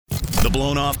The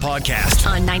Blown Off Podcast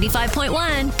on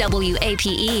 95.1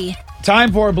 WAPE.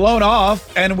 Time for Blown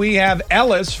Off, and we have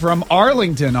Ellis from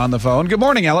Arlington on the phone. Good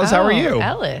morning, Ellis. How are you?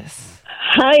 Ellis.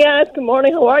 Hi guys, good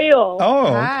morning. How are you?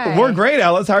 Oh, Hi. we're great,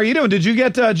 Ellis. How are you doing? Did you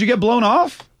get blown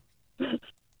off?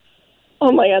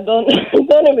 Oh my God, don't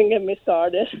even get me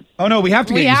started. Oh no, we have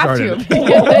to get you started.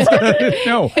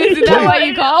 No, Isn't that why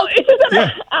you called? It's just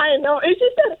that I know. It's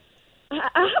just that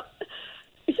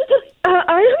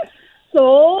I am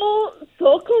so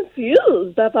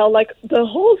confused about like the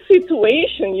whole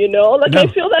situation. You know, like No. I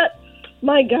feel that.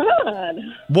 My God.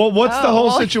 Well, what's the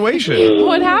whole situation?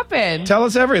 What happened? Tell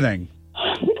us everything.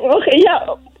 Okay, yeah.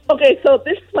 Okay, so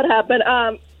this is what happened.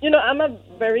 You know, I'm a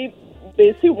very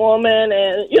busy woman,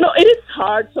 and you know, it is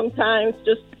hard sometimes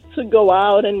just to go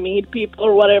out and meet people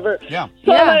or whatever. Yeah.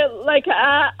 So Yeah.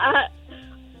 I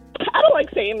don't like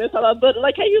saying this a lot, but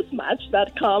like I use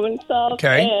Match.com and stuff.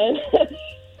 Okay.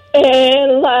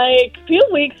 And like a few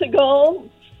weeks ago,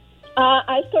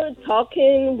 I started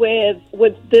talking with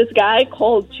this guy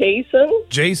called Jason.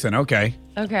 Jason, okay.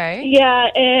 Okay. Yeah,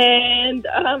 and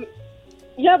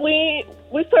we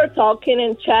started talking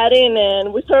and chatting,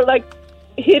 and we started like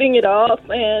hitting it off,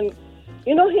 and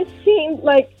you know, he seemed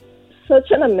like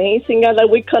such an amazing guy. Like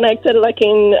we connected like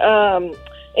in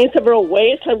several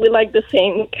ways. Like we like the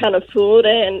same kind of food,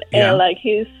 and like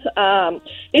it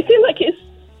seemed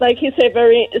like he's a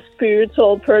very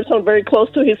spiritual person, very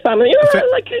close to his family. You know,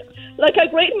 like a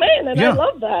great man, and I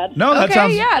love that. No, that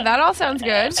Okay, yeah, that all sounds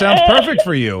good. sounds perfect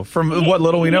for you from what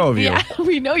little we know of you. Yeah,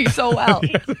 we know you so well.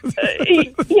 Yeah.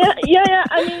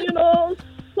 I mean, you know,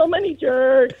 so many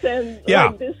jerks, and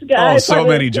like this guy. Oh, so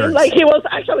many jerks. Like he was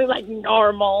actually like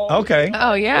normal. Okay.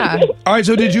 Oh, yeah. All right,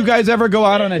 so did you guys ever go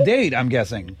out on a date, I'm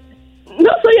guessing?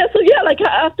 No, so yeah, like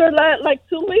after like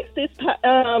 2 weeks this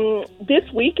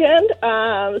weekend,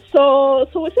 so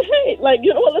we said, hey, like,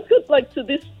 you know what, let's go like to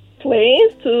this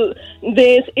place, to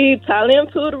this Italian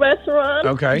food restaurant.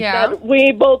 Okay. Yeah. That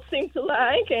we both seem to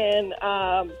like, and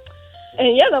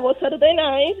yeah, that was Saturday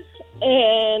night,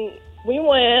 and we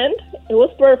went. It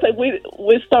was perfect. We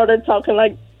started talking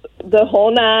like the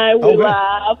whole night. We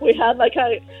laughed. We had like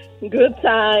a good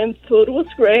time. Food was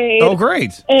great. Oh,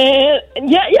 great. And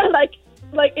yeah, like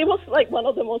it was like one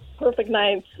of the most perfect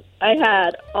nights I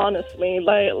had, honestly.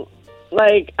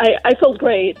 Like I felt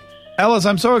great. Ellis,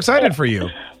 I'm so excited for you.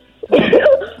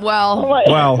 Well, Oh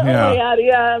yeah. my God,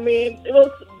 yeah. I mean, it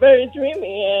was very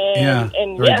dreamy, and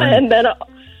very dreamy.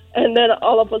 and then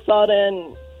all of a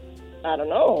sudden, I don't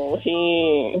know,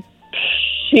 she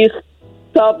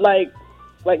stopped like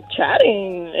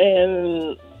chatting,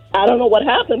 and I don't know what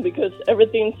happened because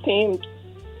everything seemed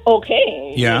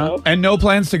okay. Yeah. You know? And no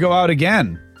plans to go out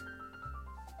again.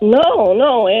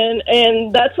 No,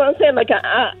 and that's what I'm saying. Like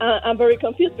I'm very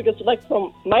confused because, like,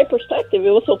 from my perspective, it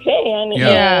was okay, and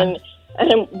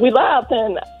we laughed,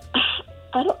 and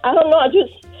I don't know.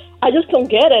 I just don't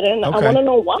get it, and I want to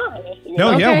know why. You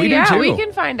know? Yeah, we do too. we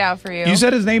can find out for you. You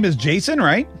said his name is Jason,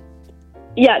 right?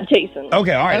 Yeah, Jason.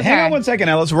 Okay, all right. Okay. Hang on 1 second,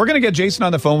 Ellis. We're going to get Jason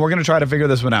on the phone. We're going to try to figure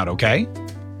this one out, okay?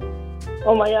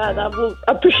 Oh my God, I will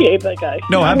appreciate that, guy.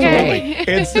 No, Okay.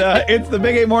 absolutely. It's the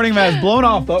Big 8 Morning Mass blown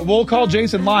off. But we'll call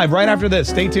Jason live right after this.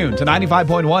 Stay tuned to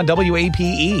 95.1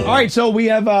 WAPE. All right, so we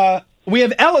have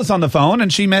Ellis on the phone,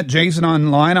 and she met Jason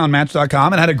online on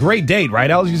Match.com and had a great date,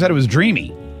 right, Ellis? You said it was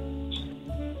dreamy.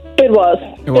 It was.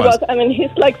 It was. I mean,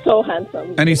 he's like so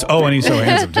handsome. And he's so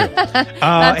handsome too.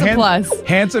 That's a plus.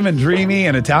 Handsome and dreamy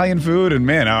and Italian food, and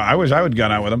man, I wish I would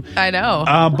gone out with him. I know.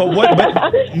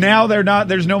 But now they're not.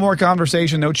 There's no more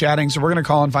conversation, no chatting. So we're gonna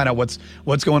call and find out what's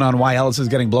going on, why Ellis is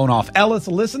getting blown off. Ellis,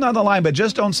 listen on the line, but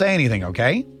just don't say anything,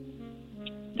 okay?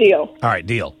 Deal. All right,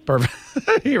 deal. Perfect.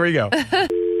 Here we go.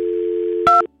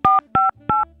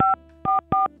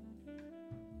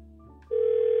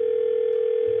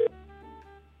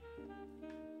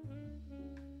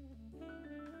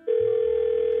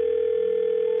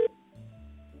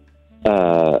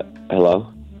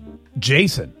 Hello?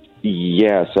 Jason.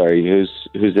 Yeah, sorry.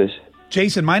 Who's this?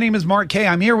 Jason, my name is Mark K.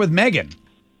 I'm here with Megan.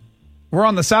 We're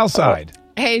on the south side.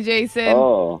 Hey, Jason.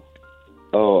 Oh,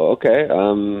 okay.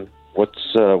 What's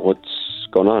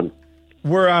going on?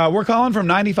 We're calling from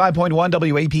 95.1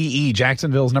 WAPE,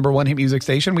 Jacksonville's #1 hit music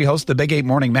station. We host the Big 8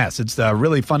 Morning Mess. It's the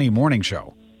really funny morning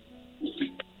show.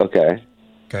 Okay.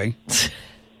 Okay.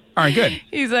 All right, good.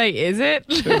 He's like, is it?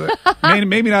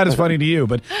 Maybe not as funny to you,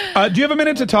 but do you have a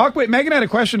minute to talk? Wait, Megan had a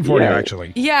question for you,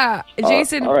 actually. Yeah,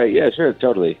 Jason. All right. Yeah, sure.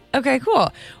 Totally. Okay,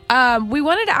 cool. We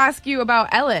wanted to ask you about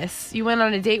Ellis. You went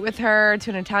on a date with her to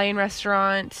an Italian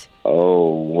restaurant.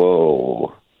 Oh,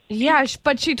 whoa. Yeah,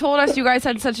 but she told us you guys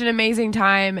had such an amazing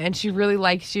time, and she really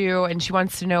likes you, and she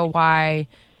wants to know why,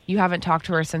 you haven't talked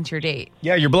to her since your date.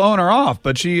 Yeah, you're blowing her off,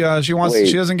 but she wants Wait.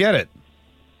 she doesn't get it.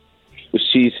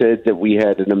 She said that we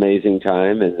had an amazing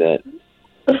time and that.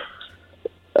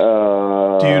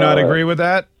 Do you not agree with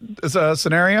that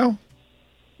scenario?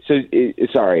 So,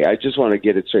 sorry, I just want to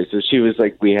get it straight. So she was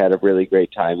like, we had a really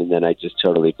great time, and then I just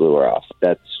totally blew her off.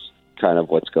 That's kind of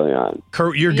what's going on.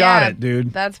 You got it,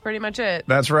 dude. That's pretty much it.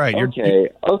 That's right. Okay.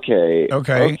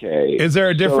 Is there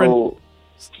a different...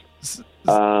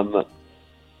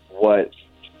 What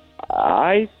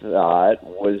I thought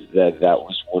was that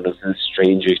was one of the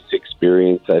strangest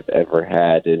experiences I've ever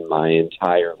had in my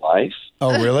entire life.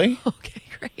 Oh, really? Okay,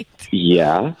 great.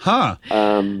 Yeah. Huh.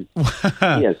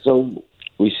 Yeah, so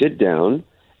we sit down,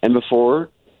 and before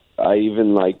I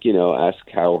even, ask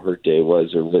how her day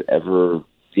was or whatever,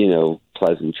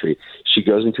 pleasantry, she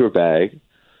goes into her bag,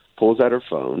 pulls out her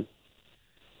phone,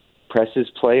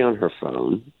 presses play on her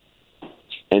phone,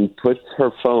 and puts her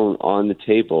phone on the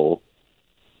table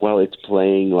while it's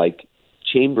playing,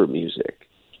 chamber music,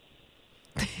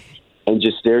 and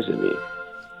just stares at me.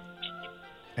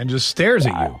 And just stares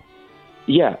at you.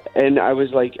 Yeah, and I was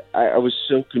like, I was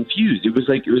so confused. It was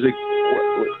like.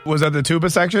 Was that the tuba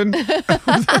section?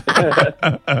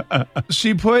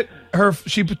 She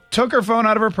took her phone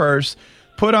out of her purse,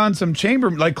 put on some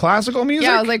chamber, classical music.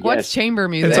 Yeah, I was like, what's Yes. chamber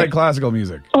music? It's like classical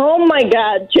music. Oh my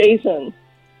God, Jason.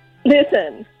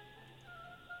 Listen,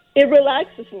 it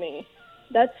relaxes me.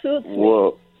 That suits me.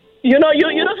 Whoa. You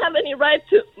don't have any right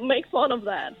to make fun of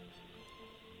that.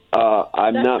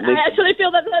 I'm not making. I actually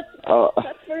feel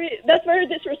that's very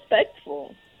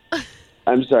disrespectful.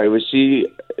 I'm sorry. Was she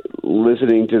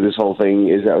listening to this whole thing?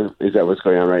 Is that what's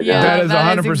going on right Yeah, now? That is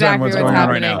that is 100% exactly what's what's going on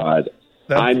right happening. now.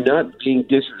 God, I'm not being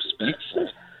disrespectful.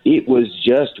 It was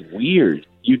just weird.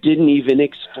 You didn't even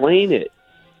explain it.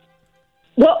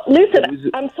 Well,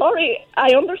 listen, I'm sorry.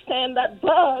 I understand that,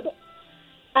 but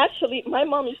actually, my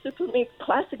mom used to put me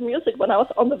classic music when I was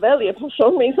on the valley. And for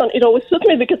some reason, it always suits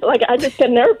me because, I just get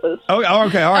nervous. Oh,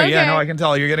 okay. All right. Yeah, Okay. no, I can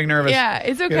tell. You're getting nervous. Yeah,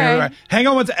 it's Getting okay. nervous. Hang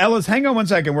on Ellis, hang on one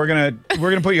second. We're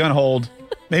gonna put you on hold.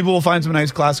 Maybe we'll find some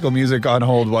nice classical music on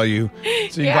hold while you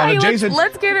call Yeah, it. Jason,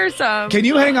 let's get her some. can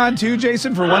you hang on too,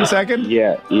 Jason, for 1 second?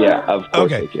 Yeah, of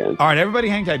course Okay. I can. All right, everybody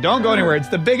hang tight. Don't go anywhere. It's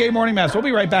the Big A Morning Mass. We'll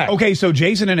be right back. Okay, so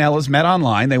Jason and Ellis met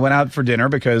online. They went out for dinner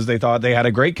because they thought they had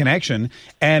a great connection.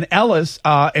 And Ellis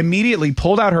immediately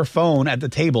pulled out her phone at the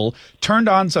table, turned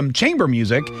on some chamber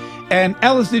music. And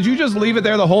Ellis, did you just leave it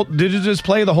there did you just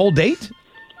play the whole date?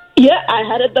 Yeah, I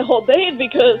had it the whole day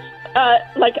because,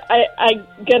 I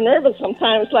get nervous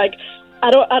sometimes. I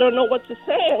don't know what to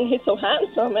say, and he's so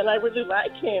handsome, and I really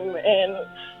like him, and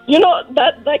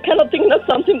that kind of thing. That's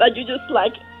something that you just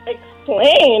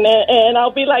explain, and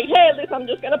I'll be like, hey, listen, I'm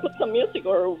just gonna put some music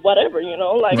or whatever,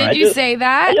 Did you say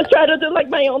that? I just try to do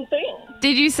my own thing.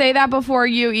 Did you say that before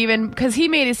you even? Because he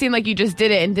made it seem like you just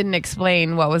did it and didn't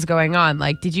explain what was going on.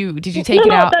 Did you take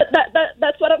it out?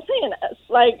 That's what I'm saying.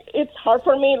 It's hard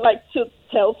for me to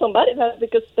tell somebody that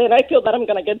because then I feel that I'm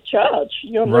gonna get judged.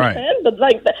 You understand?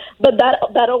 Right. But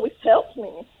that always helps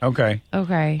me. Okay.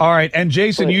 Okay. All right. And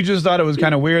Jason, you just thought it was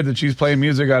kind of weird that she's playing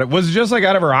music out of. Was it just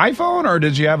out of her iPhone, or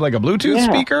did she have a Bluetooth Yeah.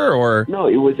 speaker, or? No,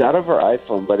 it was out of her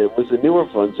iPhone, but it was a newer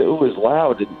phone, so it was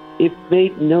loud, and it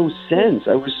made no sense.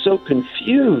 I was so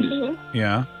confused. Mm-hmm.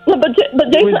 Yeah. No, but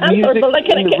Jason, I'm sorry, music but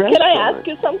can in the I restaurant. ask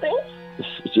you something?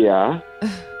 Yeah.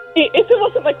 If it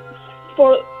wasn't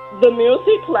for the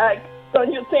music,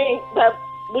 don't you think that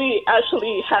we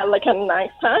actually had a nice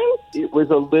time? It was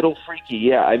a little freaky,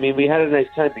 yeah. I mean, we had a nice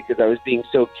time because I was being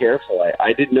so careful.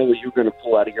 I didn't know what you were going to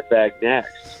pull out of your bag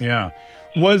next. Yeah.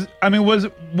 What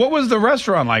was the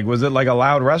restaurant like? Was it a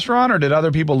loud restaurant, or did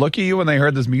other people look at you when they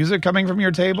heard this music coming from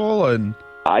your table? And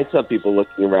I saw people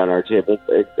looking around our table.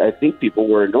 I think people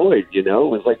were annoyed, It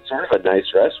was sort of a nice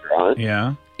restaurant.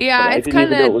 yeah. Yeah, But I it's didn't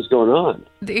even know what kind was going on.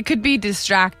 of. It could be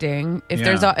distracting if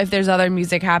Yeah. there's other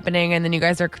music happening and then you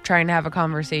guys are trying to have a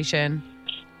conversation.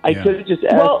 I Yeah. could have just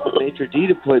asked the maitre d'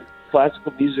 to put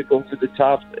classical music over the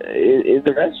top in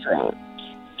the restaurant.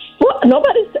 Well,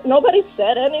 nobody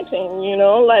said anything.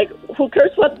 Who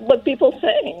cares what people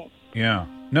say? Yeah.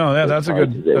 No, that's a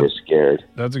good. They were scared.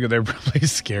 That's a good. They're probably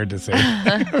scared to say.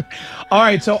 All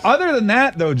right. So other than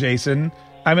that, though, Jason,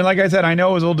 I mean, like I said, I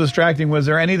know it was a little distracting. Was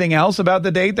there anything else about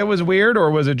the date that was weird,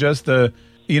 or was it just the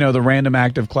random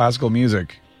act of classical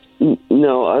music?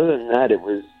 No, other than that, it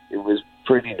was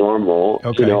pretty normal.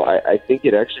 Okay. I think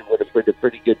it actually would have been a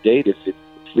pretty good date if it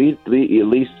at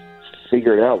least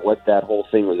figured out what that whole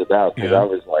thing was about. Because Yeah. I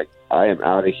was like, I am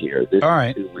out of here. This All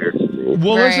right. is too weird for me.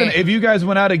 Well, Right. listen, if you guys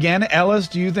went out again, Ellis,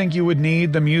 do you think you would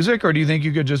need the music, or do you think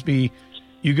you could just be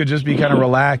kind of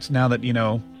relaxed now that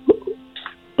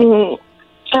Mm.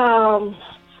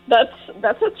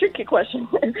 That's a tricky question.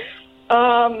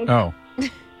 Oh.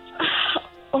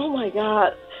 Oh my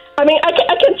God. I mean, I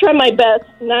can try my best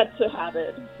not to have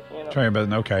it. You know? Try your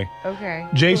best. Okay. Okay.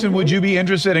 Jason, would you be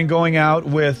interested in going out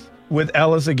with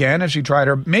Ellis again if she tried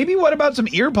her? Maybe what about some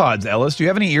ear pods, Ellis? Do you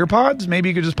have any ear pods? Maybe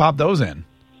you could just pop those in.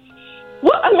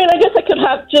 Well, I mean, I guess I could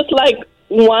have just like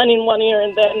one in one ear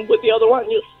and then with the other one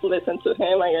just listen to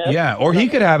him, I guess. Yeah, or he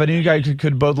could have it and you guys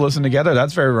could both listen together.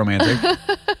 That's very romantic.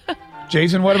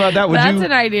 Jason, what about that? That's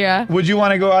an idea. Would you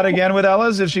want to go out again with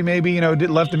Ellis if she maybe,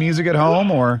 left the music at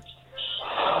home or?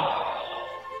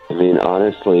 I mean,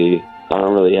 honestly, I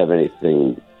don't really have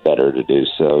anything better to do,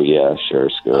 so yeah, sure,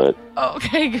 screw it.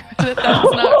 Okay, good. That's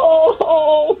not...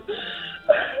 Oh.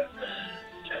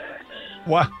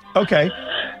 What? Okay.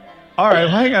 All right,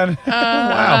 hang on.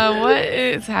 Wow. What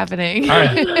is happening? All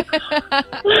right.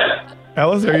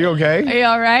 Ellis, are you okay? Are you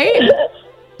all right?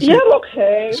 Yeah, I'm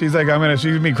okay. She's like, she's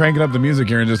gonna be cranking up the music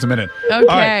here in just a minute. Okay, all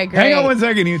right, great. hang on 1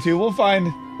 second, you two. We'll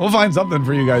find something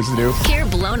for you guys to do. Hear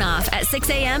Blown Off at 6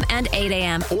 a.m. and 8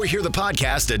 a.m. Or hear the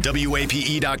podcast at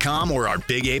WAPE.com or our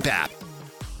Big Ape app.